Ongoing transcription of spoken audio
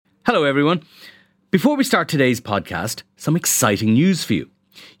Hello everyone. Before we start today's podcast, some exciting news for you.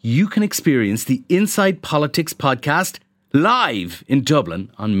 You can experience the Inside Politics podcast live in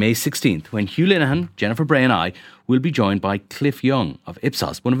Dublin on May 16th when Hugh Linehan, Jennifer Bray and I will be joined by Cliff Young of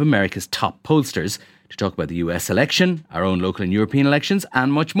Ipsos, one of America's top pollsters, to talk about the US election, our own local and European elections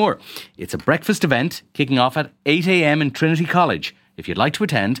and much more. It's a breakfast event kicking off at 8 a.m. in Trinity College. If you'd like to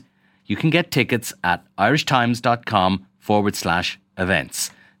attend, you can get tickets at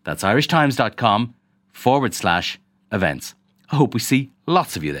irishtimes.com/events. That's irishtimes.com/events. I hope we see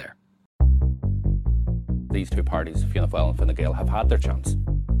lots of you there. These two parties, Fianna Fáil and Fine Gael, have had their chance.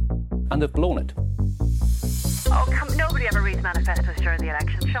 And they've blown it. Oh, nobody ever reads manifestos during the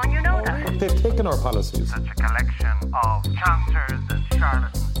election, Sean, you know that. They've taken our policies. Such a collection of chancers and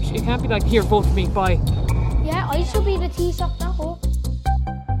charlatans. It can't be like, here, vote for me, bye. Yeah, I should be the Taoiseach now.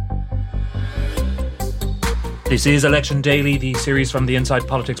 This is Election Daily, the series from the Inside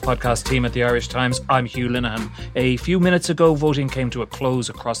Politics podcast team at the Irish Times. I'm Hugh Linehan. A few minutes ago, voting came to a close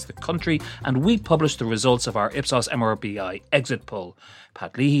across the country and we published the results of our Ipsos MRBI exit poll.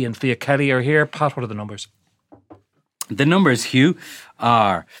 Pat Leahy and Fia Kelly are here. Pat, what are the numbers? The numbers, Hugh,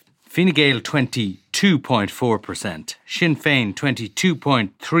 are Fine Gael 22.4%, Sinn Féin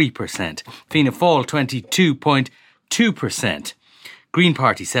 22.3%, Fianna Fáil 22.2%, Green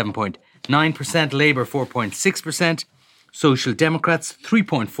Party 7.9%, Labour 4.6%, Social Democrats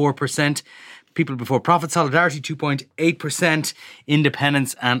 3.4%, People Before Profit Solidarity 2.8%,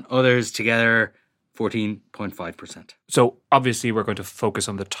 Independents and others together 14.5%. So obviously we're going to focus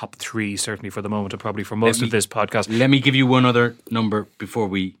on the top three, certainly for the moment and probably for most of this podcast. Let me give you one other number before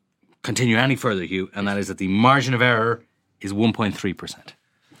we continue any further, Hugh, and that is that the margin of error is 1.3%.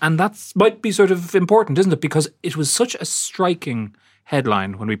 And that might be sort of important, isn't it? Because it was such a striking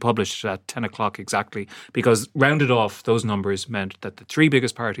headline when we published it at 10 o'clock exactly, because rounded off, those numbers meant that the three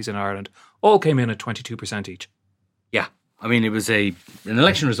biggest parties in Ireland all came in at 22% each. Yeah, I mean, it was an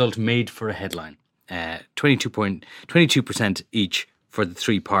election result made for a headline. 22% each for the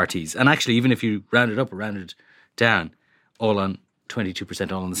three parties. And actually, even if you round it up or round it down, all on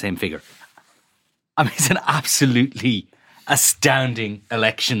 22%, all on the same figure. I mean, it's an absolutely astounding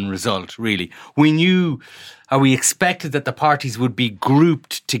election result, really. We knew, or we expected that the parties would be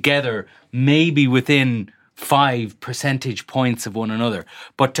grouped together, maybe within 5 percentage points of one another.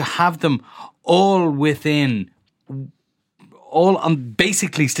 But to have them all within, all on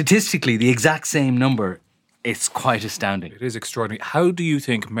basically statistically the exact same number, it's quite astounding. It is extraordinary. How do you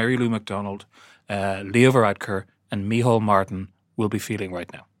think Mary Lou McDonald, Leo Varadkar and Micheál Martin will be feeling right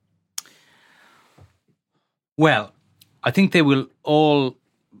now? Well, I think they will all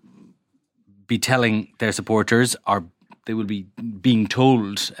be telling their supporters, or they will be being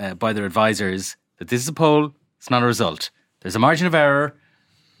told by their advisors, that this is a poll, it's not a result. There's a margin of error.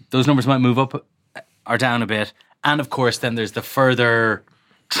 Those numbers might move up or down a bit. And of course, then there's the further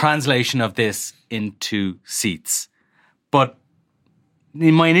translation of this into seats. But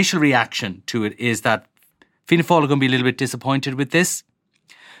my initial reaction to it is that Fianna Fáil are going to be a little bit disappointed with this.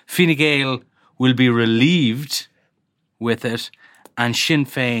 Fine Gael will be relieved with it, and Sinn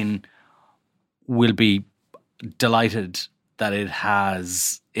Féin will be delighted that it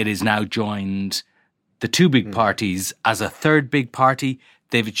is now joined the two big parties as a third big party.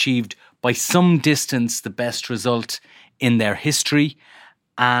 They've achieved by some distance the best result in their history,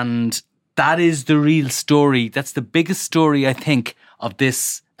 and that is the real story. That's the biggest story, I think, of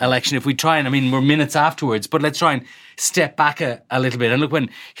this election. If we try and, I mean, we're minutes afterwards, but let's try and step back a little bit and look, when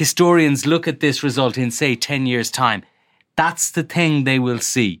historians look at this result in, say, 10 years' time, that's the thing they will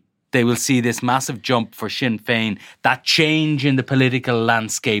see. They will see this massive jump for Sinn Féin, that change in the political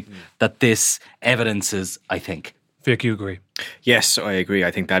landscape that this evidences, I think. Vic, you agree? Yes, I agree.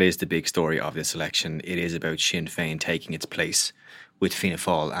 I think that is the big story of this election. It is about Sinn Féin taking its place with Fianna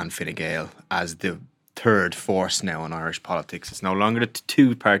Fáil and Fine Gael as the third force now in Irish politics. It's no longer the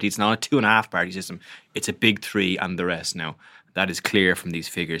two parties, it's not a 2.5 party system. It's a big three and the rest now. That is clear from these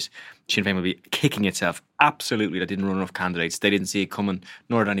figures. Sinn Féin will be kicking itself. Absolutely, that didn't run enough candidates. They didn't see it coming,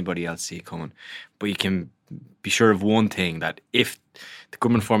 nor did anybody else see it coming. But you can be sure of one thing, that if the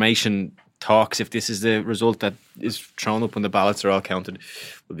government formation talks, if this is the result that is thrown up when the ballots are all counted,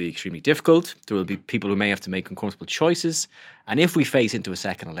 will be extremely difficult. There will be people who may have to make uncomfortable choices. And if we face into a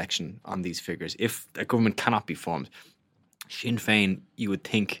second election on these figures, if a government cannot be formed, Sinn Féin, you would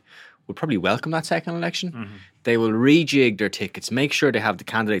think, would probably welcome that second election. Mm-hmm. They will rejig their tickets, make sure they have the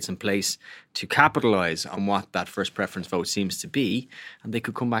candidates in place to capitalise on what that first preference vote seems to be, and they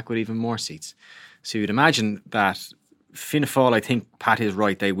could come back with even more seats. So you'd imagine that Fianna Fáil, I think Pat is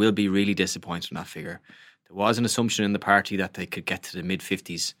right, they will be really disappointed in that figure. There was an assumption in the party that they could get to the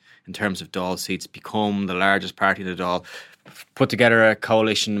mid-50s in terms of Dáil seats, become the largest party in the Dáil, put together a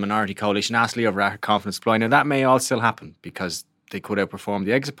coalition, minority coalition, ask Leo Varadkar confidence deploy. Now that may all still happen because they could outperform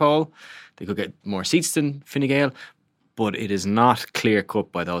the exit poll, they could get more seats than Fine Gael, but it is not clear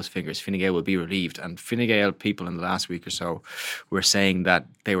cut by those figures. Fine Gael will be relieved, and Fine Gael people in the last week or so were saying that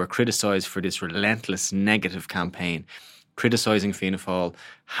they were criticised for this relentless negative campaign, criticising Fianna Fáil,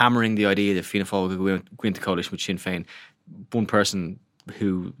 hammering the idea that Fianna Fáil would go into coalition with Sinn Féin. One person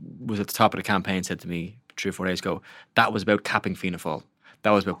who was at the top of the campaign said to me 3 or 4 days ago, that was about capping Fianna Fáil.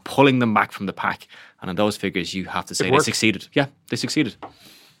 That was about pulling them back from the pack. And on those figures, you have to say they succeeded. Yeah, they succeeded.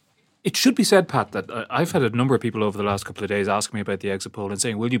 It should be said, Pat, that I've had a number of people over the last couple of days ask me about the exit poll and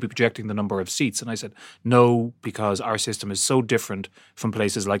saying, will you be projecting the number of seats? And I said, no, because our system is so different from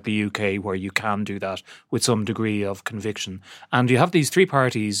places like the UK where you can do that with some degree of conviction. And you have these three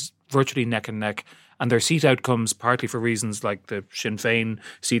parties virtually neck and neck, and their seat outcomes, partly for reasons like the Sinn Féin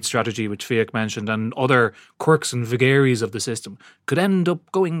seat strategy, which Fiach mentioned, and other quirks and vagaries of the system, could end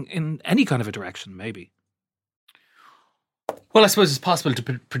up going in any kind of a direction, maybe. Well, I suppose it's possible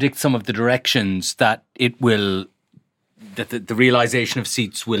to predict some of the directions that it will, that the realisation of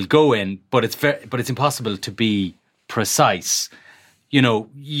seats will go in, but it's impossible to be precise. You know,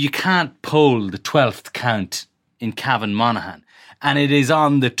 you can't poll the 12th count in Cavan Monaghan, and it is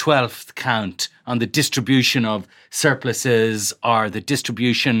on the 12th count, on the distribution of surpluses or the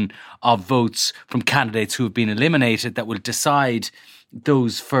distribution of votes from candidates who have been eliminated, that will decide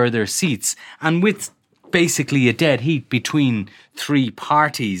those further seats. And with basically a dead heat between three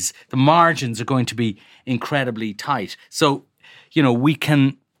parties, the margins are going to be incredibly tight. So, you know, we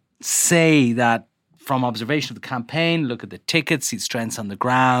can say that from observation of the campaign, look at the tickets, seat strengths on the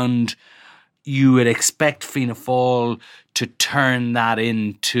ground, you would expect Fianna Fáil to turn that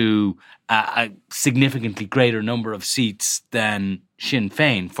into a significantly greater number of seats than Sinn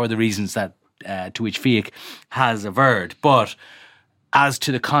Féin for the reasons that to which Fiach has averred. But as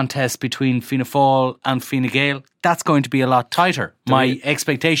to the contest between Fianna Fáil and Fine Gael, that's going to be a lot tighter. My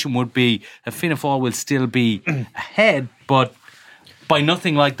expectation would be that Fianna Fáil will still be ahead, but by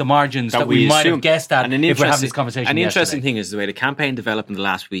nothing like the margins that we might have guessed at if we're having this conversation yesterday. An interesting thing is the way the campaign developed in the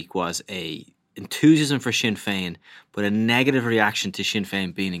last week was a enthusiasm for Sinn Féin, but a negative reaction to Sinn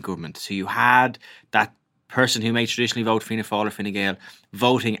Féin being in government. So you had that person who may traditionally vote Fianna Fáil or Fine Gael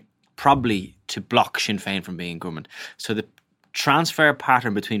voting probably to block Sinn Féin from being in government. So the transfer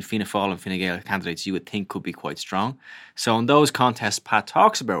pattern between Fianna Fáil and Fine Gael candidates you would think could be quite strong. So in those contests Pat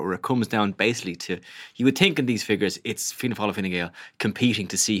talks about, where it comes down basically to, you would think in these figures it's Fianna Fáil and Fine Gael competing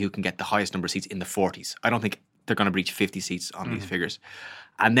to see who can get the highest number of seats in the 40s. I don't think they're going to reach 50 seats on these figures.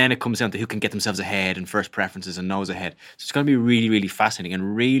 And then it comes down to who can get themselves ahead and first preferences and nose ahead. So it's going to be really, really fascinating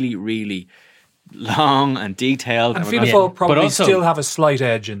and really, really long and detailed. And Fianna Fáil probably still have a slight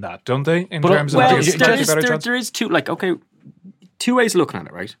edge in that, don't they? In terms of there is two, like, okay, two ways of looking at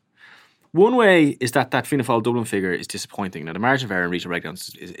it, right? One way is that Fianna Fáil Dublin figure is disappointing. Now, the margin of error in regional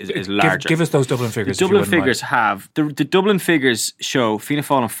breakdowns is larger. Give us those Dublin figures. The Dublin figures have... The Dublin figures show Fianna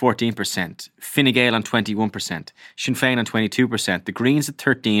Fáil on 14%, Fine Gael on 21%, Sinn Féin on 22%, the Greens at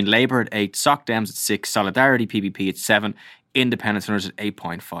 13%, Labour at 8%, Soc Dems at 6%, Solidarity PPP at 7%, Independents and others at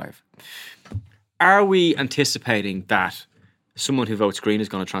 8.5%. Are we anticipating that someone who votes Green is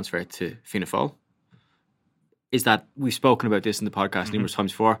going to transfer to Fianna Fáil? Is that, we've spoken about this in the podcast numerous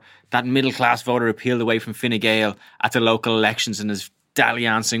times before, that middle class voter who peeled away from Fine Gael at the local elections and is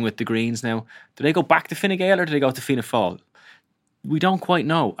dalliancing with the Greens now. Do they go back to Fine Gael or do they go to Fianna Fáil? We don't quite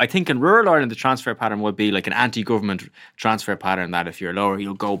know. I think in rural Ireland the transfer pattern would be like an anti-government transfer pattern, that if you're lower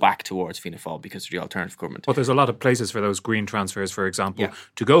you'll go back towards Fianna Fáil because of the alternative government. But there's a lot of places for those Green transfers, for example,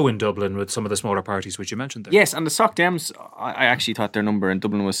 to go in Dublin with some of the smaller parties which you mentioned there. Yes, and the Soc Dems, I actually thought their number in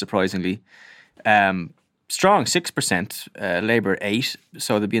Dublin was surprisingly strong, 6%, Labour 8%,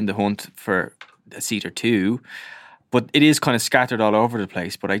 so they'll be in the hunt for a seat or two. But it is kind of scattered all over the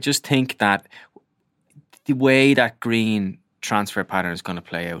place. But I just think that the way that Green transfer pattern is going to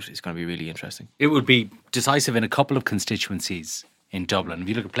play out is going to be really interesting. It would be decisive in a couple of constituencies in Dublin. If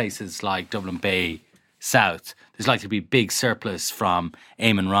you look at places like Dublin Bay South, there's likely to be big surplus from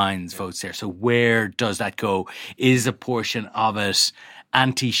Eamon Ryan's votes there. So where does that go? Is a portion of it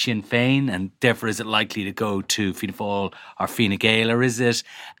anti-Sinn Féin, and therefore is it likely to go to Fianna Fáil or Fine Gael, or is it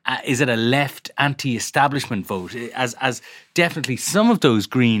a left anti-establishment vote, as definitely some of those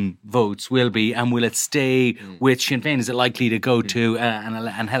Green votes will be, and will it stay with Sinn Féin? Is it likely to go to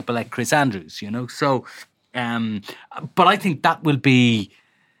and help elect Chris Andrews, you know? So but I think that'll be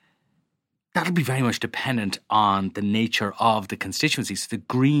very much dependent on the nature of the constituencies. The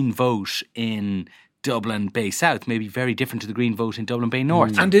Green vote in Dublin Bay South may be very different to the Green vote in Dublin Bay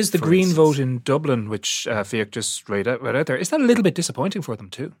North. And is the for Green instance. vote in Dublin, which Fiach just read out there, is that a little bit disappointing for them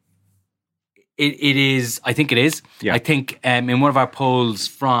too? It is. I think it is. Yeah. I think in one of our polls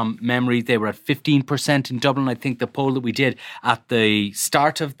from memory, they were at 15% in Dublin. I think the poll that we did at the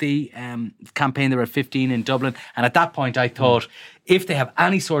start of the campaign, they were at 15% in Dublin. And at that point, I thought if they have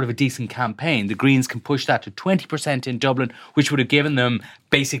any sort of a decent campaign, the Greens can push that to 20% in Dublin, which would have given them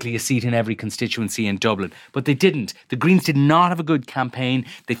basically a seat in every constituency in Dublin. But they didn't. The Greens did not have a good campaign.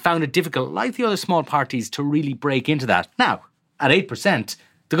 They found it difficult, like the other small parties, to really break into that. Now, at 8%,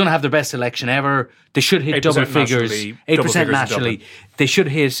 they're going to have their best election ever. They should hit double figures. 8% nationally. They should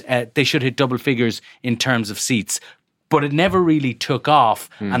hit double figures in terms of seats. But it never really took off,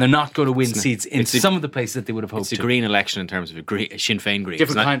 and they're not going to win seats in some of the places that they would have hoped It's a to. Green election in terms of a Sinn Féin Green.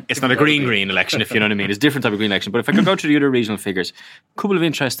 Different It's kind- not a Green election, if you know what I mean. It's a different type of Green election. But if I could go to the other regional figures, a couple of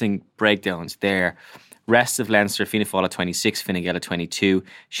interesting breakdowns there. Rest of Leinster, Fianna Fáil at 26, Fine Gael at 22,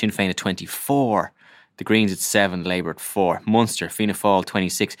 Sinn Féin at 24. The Greens at 7, Labour at 4. Munster, Fianna Fáil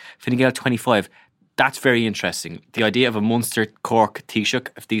 26, Fine Gael 25. That's very interesting. The idea of a Munster, Cork, Taoiseach,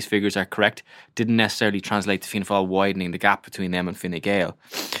 if these figures are correct, didn't necessarily translate to Fianna Fáil widening the gap between them and Fine Gael.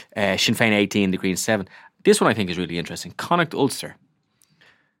 Sinn Féin 18, the Greens 7. This one I think is really interesting. Connacht, Ulster.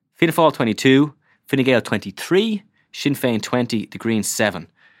 Fianna Fáil 22, Fine Gael 23, Sinn Féin 20, the Greens 7.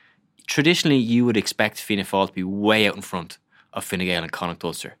 Traditionally, you would expect Fianna Fáil to be way out in front of Fine Gael and Connacht,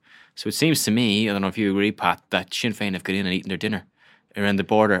 Ulster. So it seems to me, I don't know if you agree, Pat, that Sinn Féin have got in and eaten their dinner around the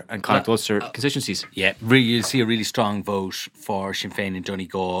border and Connacht Ulster constituencies. Yeah, you see a really strong vote for Sinn Féin in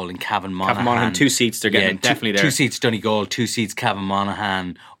Donegal and Cavan Monaghan. Cavan Monaghan, 2 seats, they're getting definitely there. 2 seats Donegal, 2 seats Cavan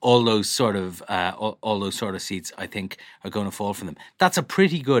Monaghan. All those sort of seats, I think, are going to fall from them. That's a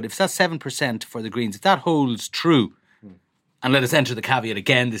pretty good. If that's 7% for the Greens, if that holds true, and let us enter the caveat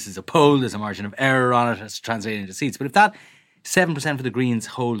again, this is a poll, there's a margin of error on it, it's translated into seats. But if that 7% for the Greens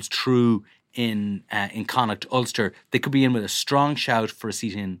holds true in Connacht, Ulster, they could be in with a strong shout for a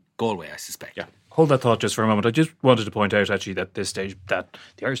seat in Galway, I suspect. Yeah. Hold that thought just for a moment. I just wanted to point out actually that at this stage that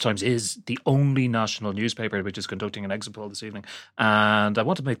the Irish Times is the only national newspaper which is conducting an exit poll this evening. And I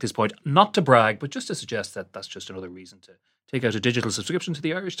want to make this point, not to brag, but just to suggest that that's just another reason to take out a digital subscription to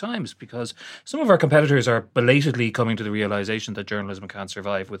the Irish Times, because some of our competitors are belatedly coming to the realisation that journalism can't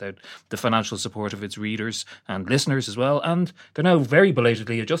survive without the financial support of its readers and listeners as well. And they're now very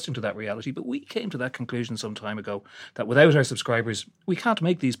belatedly adjusting to that reality. But we came to that conclusion some time ago that without our subscribers, we can't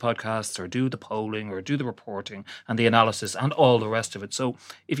make these podcasts or do the polling or do the reporting and the analysis and all the rest of it. So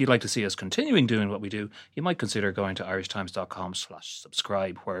if you'd like to see us continuing doing what we do, you might consider going to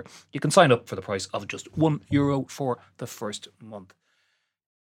irishtimes.com/subscribe, where you can sign up for the price of just €1 for the first month.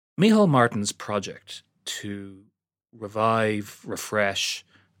 Micheál Martin's project to revive, refresh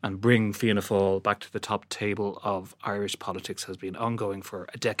and bring Fianna Fáil back to the top table of Irish politics has been ongoing for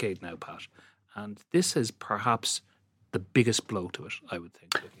a decade now, Pat. And this is perhaps the biggest blow to it, I would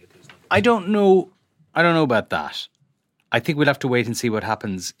think. Looking at these numbers. I don't know about that. I think we'll have to wait and see what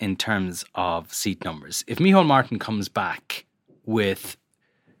happens in terms of seat numbers. If Micheál Martin comes back with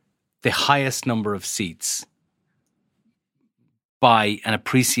the highest number of seats by an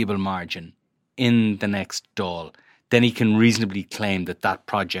appreciable margin in the next Dáil, then he can reasonably claim that that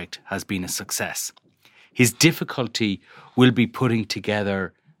project has been a success. His difficulty will be putting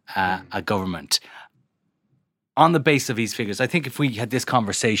together a government. On the basis of these figures, I think if we had this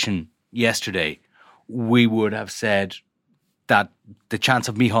conversation yesterday, we would have said that the chance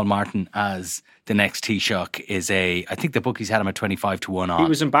of Micheál Martin as the next Taoiseach is I think the bookies had him at 25-1 on. He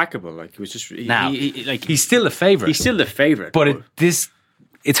was unbackable. Like, he was just... he's still a favourite. He's still the favourite. But it's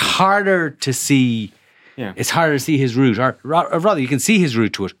harder to see... Yeah. It's harder to see his route. Or rather, you can see his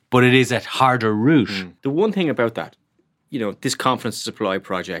route to it, but it is a harder route. The one thing about that, this confidence supply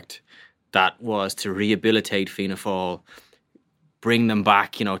project that was to rehabilitate Fianna Fáil, bring them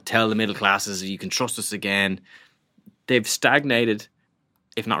back, tell the middle classes you can trust us again. They've stagnated,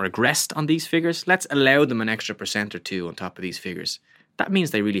 if not regressed on these figures. Let's allow them an extra % or 2 on top of these figures. That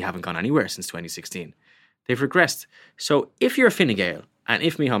means they really haven't gone anywhere since 2016. They've regressed. So if you're a Fine Gael, and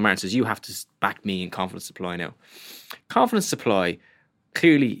if Micheál Martin says you have to back me in confidence supply now, confidence supply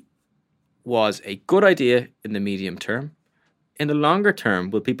clearly was a good idea in the medium term. In the longer term,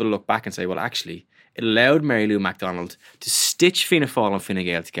 will people look back and say, well, actually, it allowed Mary Lou MacDonald to stitch Fianna Fáil and Fine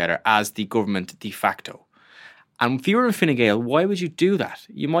Gael together as the government de facto. And if you were in Fine Gael, why would you do that?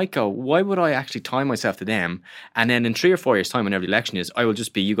 You might go, why would I actually tie myself to them? And then in 3 or 4 years' time, whenever the election is, I will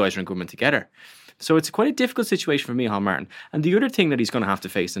just be, you guys are in government together. So it's quite a difficult situation for Micheál Martin. And the other thing that he's going to have to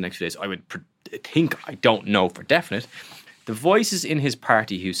face in the next few days, I would think, I don't know for definite, the voices in his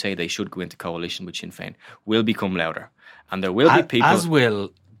party who say they should go into coalition with Sinn Féin will become louder. And there will be people... As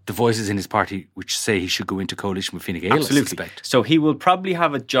will the voices in his party which say he should go into coalition with Fine Gael, Absolutely. I suspect. So he will probably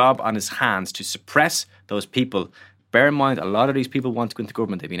have a job on his hands to suppress those people. Bear in mind, a lot of these people want to go into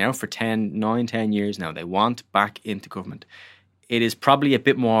government. They've been out for 10 years now. They want back into government. It is probably a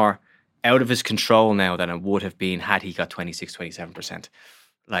bit more out of his control now than it would have been had he got 26, 27%.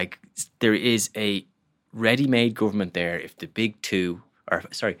 Like, there is a ready-made government there if the big two,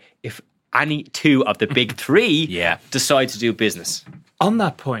 if any two of the big three decide to do business. On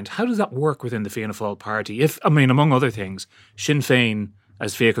that point, how does that work within the Fianna Fáil party? If, I mean, among other things, Sinn Féin,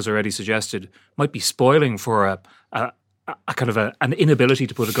 as Fiacca's already suggested, might be spoiling for a kind of an inability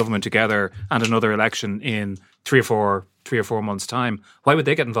to put a government together and another election in three or four months' time. Why would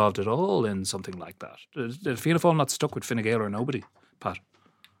they get involved at all in something like that? Is Fianna Fáil not stuck with Fine Gael or nobody, Pat?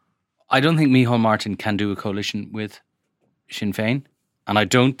 I don't think Micheál Martin can do a coalition with Sinn Féin, and I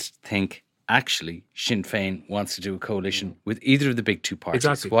don't think actually Sinn Féin wants to do a coalition with either of the big two parties.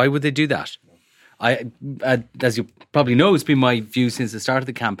 Exactly. Why would they do that? As you probably know, it's been my view since the start of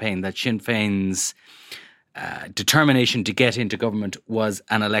the campaign that Sinn Féin's determination to get into government was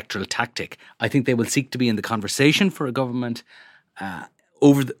an electoral tactic. I think they will seek to be in the conversation for a government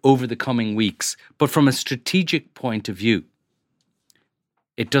over the coming weeks. But from a strategic point of view,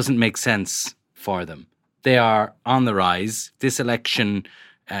 it doesn't make sense for them. They are on the rise. This election,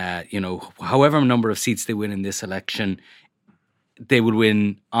 however number of seats they win in this election, they would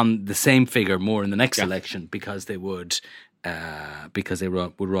win on the same figure more in the next election because they would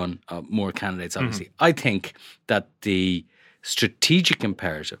run more candidates, obviously. Mm-hmm. I think that the strategic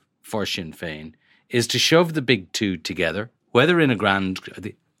imperative for Sinn Féin is to shove the big two together, whether in a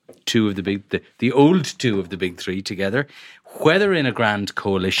the old two of the big three together, whether in a grand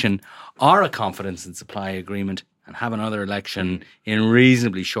coalition or a confidence and supply agreement, and have another election in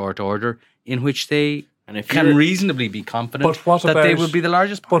reasonably short order in which they can reasonably be confident they will be the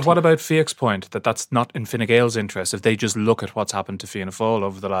largest party. But what about Fiac's point that that's not in Fine Gael's interest if they just look at what's happened to Fianna Fáil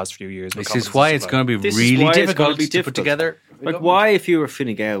over the last few years? This is why it's going to be really difficult to put together. Like, why, if you were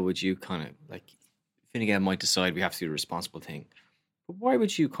Fine Gael, would you kind of, like, Fine Gael might decide we have to do the responsible thing. But why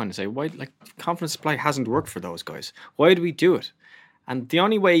would you kind of say, why, like, confidence supply hasn't worked for those guys? Why do we do it? And the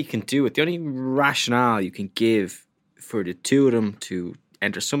only way you can do it, the only rationale you can give for the two of them to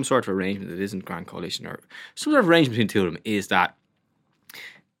enter some sort of arrangement that isn't Grand Coalition or some sort of arrangement between the two of them is that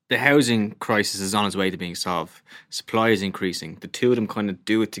the housing crisis is on its way to being solved. Supply is increasing. The two of them kind of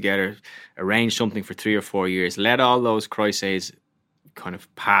do it together, arrange something for 3 or 4 years, let all those crises kind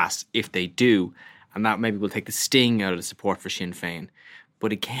of pass if they do, and that maybe will take the sting out of the support for Sinn Féin.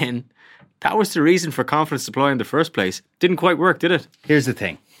 But again, that was the reason for confidence supply in the first place. Didn't quite work, did it? Here's the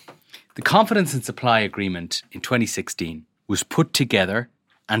thing. The confidence and supply agreement in 2016 was put together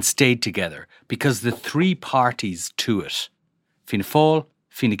and stayed together because the three parties to it, Fianna Fáil,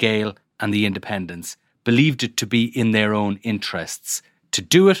 Fine Gael and the Independents, believed it to be in their own interests to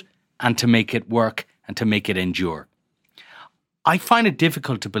do it and to make it work and to make it endure. I find it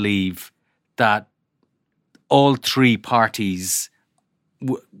difficult to believe that all three parties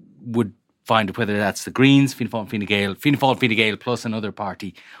would find it, whether that's the Greens, Fianna Fáil, Fine Gael plus another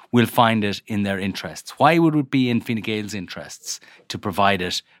party, will find it in their interests. Why would it be in Fine Gael's interests to provide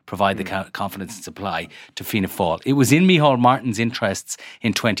the confidence and supply to Fianna Fáil? It was in Micheál Martin's interests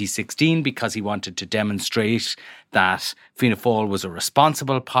in 2016 because he wanted to demonstrate that Fianna Fáil was a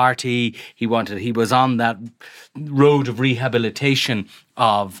responsible party. He was on that road of rehabilitation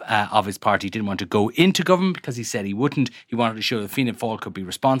of his party. He didn't want to go into government because he said he wouldn't. He wanted to show that Fianna Fáil could be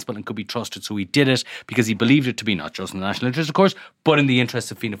responsible and could be trusted, so he did it because he believed it to be not just in the national interest, of course, but in the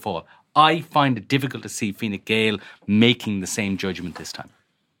interests of Fianna Fáil. I find it difficult to see Fine Gael making the same judgment this time.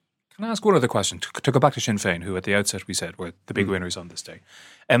 Can I ask one other question? To go back to Sinn Féin, who at the outset we said were the big winners on this day.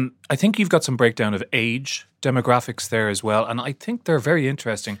 I think you've got some breakdown of age demographics there as well, and I think they're very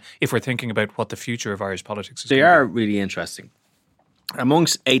interesting if we're thinking about what the future of Irish politics is. They are really interesting.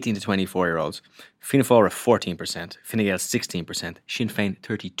 Amongst 18 to 24-year-olds, Fianna Fáil are 14%, Fine Gael 16%, Sinn Féin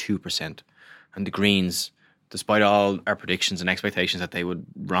 32%, and the Greens, despite all our predictions and expectations that they would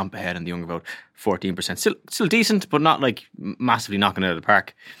romp ahead in the younger vote, 14%. Still decent, but not like massively knocking it out of the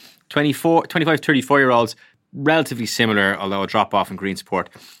park. 25 to 34-year-olds, relatively similar, although a drop off in Green support.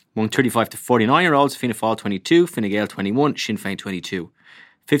 Among 35 to 49-year-olds, Fianna Fáil 22, Fine Gael 21, Sinn Féin 22.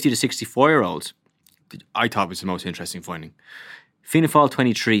 50 to 64-year-olds, I thought was the most interesting finding. Fianna Fáil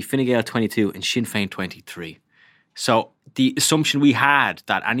 23, Fine Gael 22, and Sinn Féin 23. So the assumption we had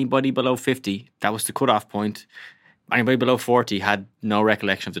that anybody below 50, that was the cut-off point, anybody below 40 had no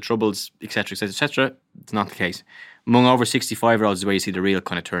recollection of the Troubles, etc., etc., etc. It's not the case. Among over 65-year-olds is where you see the real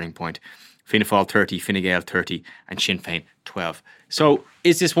kind of turning point. Fianna Fáil 30, Fine Gael 30, and Sinn Féin 12. So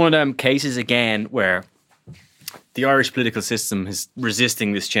is this one of them cases again where the Irish political system is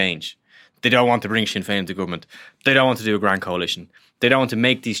resisting this change? They don't want to bring Sinn Féin into government. They don't want to do a grand coalition. They don't want to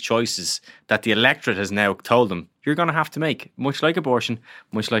make these choices that the electorate has now told them you're going to have to make, much like abortion,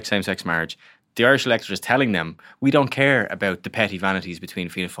 much like same-sex marriage. The Irish electorate is telling them, we don't care about the petty vanities between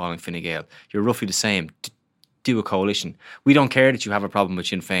Fianna Fáil and Fine Gael. You're roughly the same. Do a coalition. We don't care that you have a problem with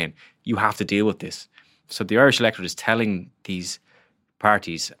Sinn Féin. You have to deal with this. So the Irish electorate is telling these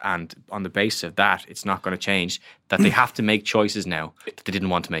parties, and on the basis of that, it's not going to change, that they have to make choices now that they didn't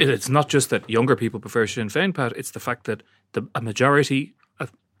want to make. It's not just that younger people prefer Sinn Féin, Pat, it's the fact that a majority,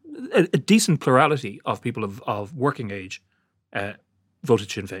 a decent plurality of people of working age voted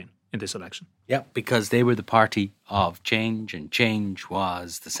Sinn Féin in this election. Yeah, because they were the party of change, and change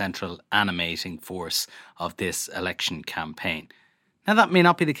was the central animating force of this election campaign. Now, that may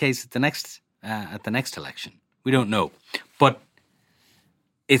not be the case at the next election. We don't know. But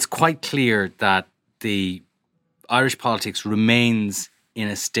it's quite clear that the Irish politics remains in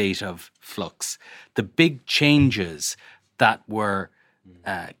a state of flux. The big changes that were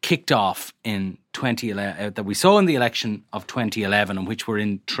kicked off in 2011, that we saw in the election of 2011, and which were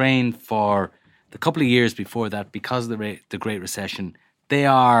in train for the couple of years before that because of the Great Recession,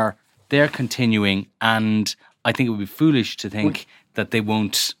 they're continuing, and I think it would be foolish to think that they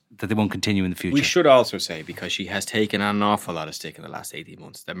won't continue in the future. We should also say, because she has taken an awful lot of stick in the last 18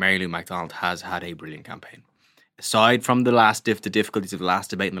 months, that Mary Lou McDonald has had a brilliant campaign. Aside from the difficulties of the last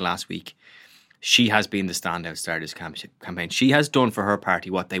debate in the last week, she has been the standout star of this campaign. She has done for her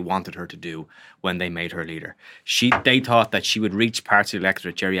party what they wanted her to do when they made her leader. They thought that she would reach parts of the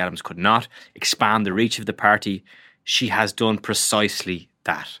electorate Gerry Adams could not, expand the reach of the party. She has done precisely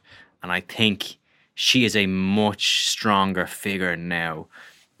that. And I think she is a much stronger figure now,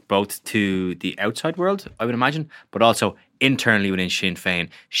 both to the outside world, I would imagine, but also internally within Sinn Féin.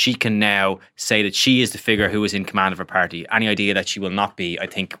 She can now say that she is the figure who is in command of her party. Any idea that she will not be, I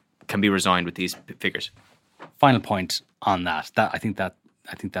think, can be resigned with these figures. Final point on that. I think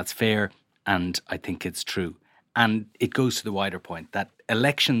that's fair, and I think it's true. And it goes to the wider point that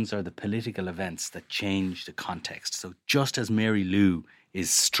elections are the political events that change the context. So just as Mary Lou is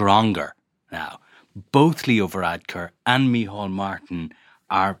stronger now, both Leo Varadkar and Micheál Martin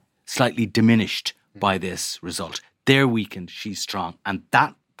are slightly diminished by this result. They're weakened, she's strong. And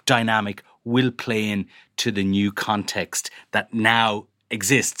that dynamic will play into the new context that now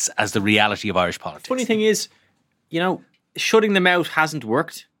exists as the reality of Irish politics. Funny thing is, shutting them out hasn't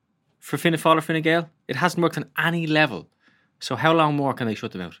worked for Fianna Fáil or Fine Gael. It hasn't worked on any level. So how long more can they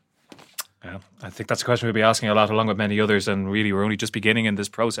shut them out? Yeah, I think that's a question we'll be asking a lot, along with many others, and really we're only just beginning in this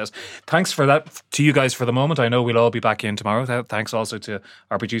process. Thanks for that to you guys for the moment. I know we'll all be back in tomorrow. Thanks also to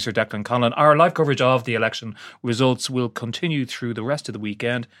our producer Declan Conlon. Our live coverage of the election results will continue through the rest of the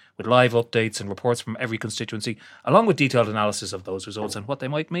weekend with live updates and reports from every constituency, along with detailed analysis of those results and what they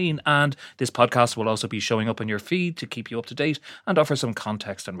might mean. And this podcast will also be showing up in your feed to keep you up to date and offer some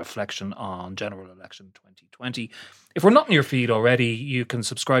context and reflection on general election 2020. If we're not in your feed already, you can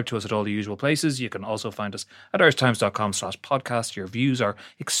subscribe to us at all the usual places. You can also find us at irishtimes.com/podcast. Your views are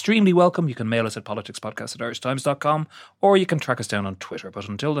extremely welcome. You can mail us at politicspodcast@irishtimes.com, or you can track us down on Twitter. But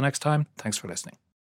until the next time, thanks for listening.